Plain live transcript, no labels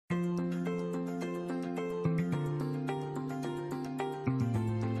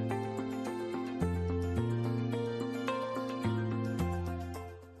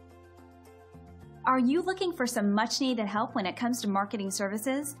Are you looking for some much-needed help when it comes to marketing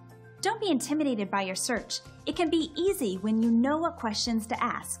services? Don't be intimidated by your search. It can be easy when you know what questions to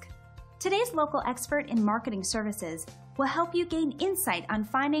ask. Today's local expert in marketing services will help you gain insight on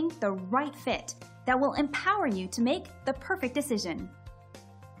finding the right fit that will empower you to make the perfect decision.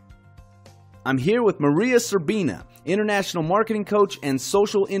 I'm here with Maria Serbina, international marketing coach and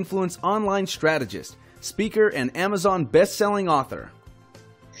social influence online strategist, speaker, and Amazon best-selling author.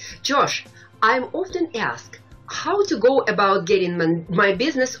 Josh, I'm often asked how to go about getting my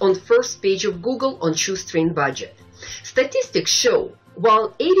business on first page of Google on shoestring budget. Statistics show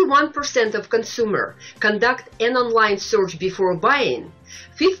while 81% of consumers conduct an online search before buying,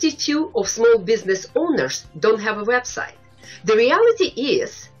 52% of small business owners don't have a website. The reality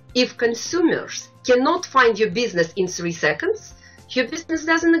is, if consumers cannot find your business in 3 seconds, your business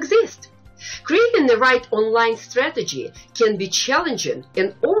doesn't exist. Creating the right online strategy can be challenging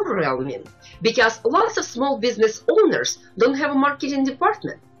and overwhelming because lots of small business owners don't have a marketing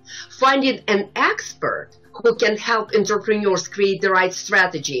department. Finding an expert who can help entrepreneurs create the right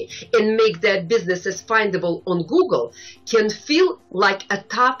strategy and make their businesses findable on Google can feel like a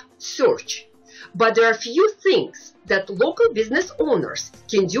top search. But there are few things that local business owners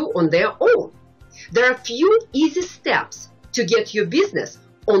can do on their own. There are few easy steps to get your business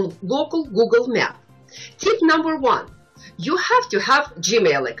on local Google map. Tip number 1, you have to have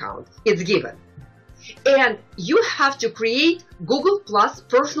Gmail account. It's given. And you have to create Google Plus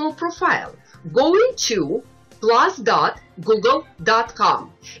personal profile. Going to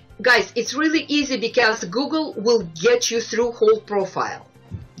plus.google.com. Guys, it's really easy because Google will get you through whole profile.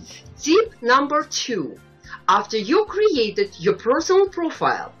 Tip number 2, after you created your personal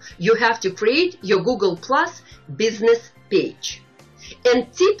profile, you have to create your Google Plus business page.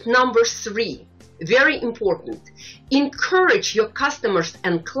 And tip number 3, very important, encourage your customers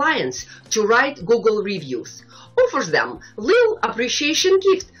and clients to write Google reviews. Offer them little appreciation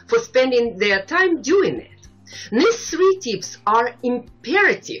gift for spending their time doing it. These 3 tips are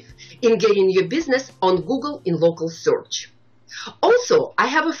imperative in getting your business on Google in local search. Also, I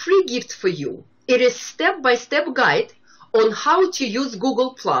have a free gift for you. It is step-by-step guide on how to use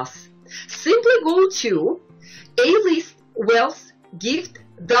Google+. Simply go to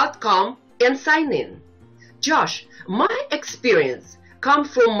alistwealthgift.com and sign in. Josh, my experience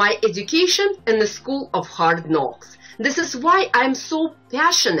comes from my education in the School of Hard Knocks. This is why I'm so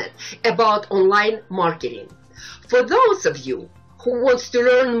passionate about online marketing. For those of you who wants to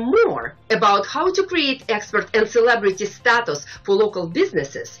learn more about how to create expert and celebrity status for local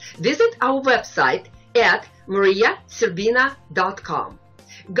businesses, visit our website at mariaserbina.com.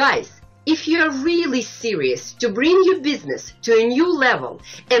 Guys, if you're really serious to bring your business to a new level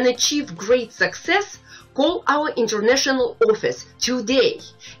and achieve great success, call our international office today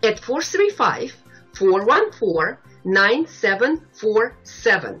at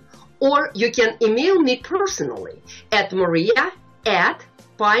 435-414-9747, or you can email me personally at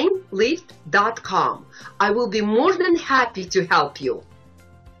maria@pinelift.com. I will be more than happy to help you.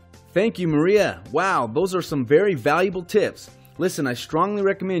 Thank you, Maria. Wow, those are some very valuable tips. Listen, I strongly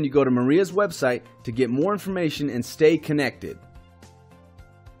recommend you go to Maria's website to get more information and stay connected.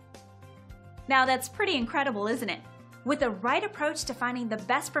 Now that's pretty incredible, isn't it? With the right approach to finding the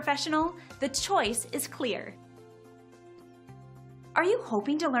best professional, the choice is clear. Are you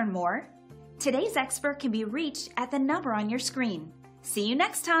hoping to learn more? Today's expert can be reached at the number on your screen. See you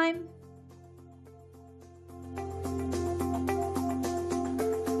next time!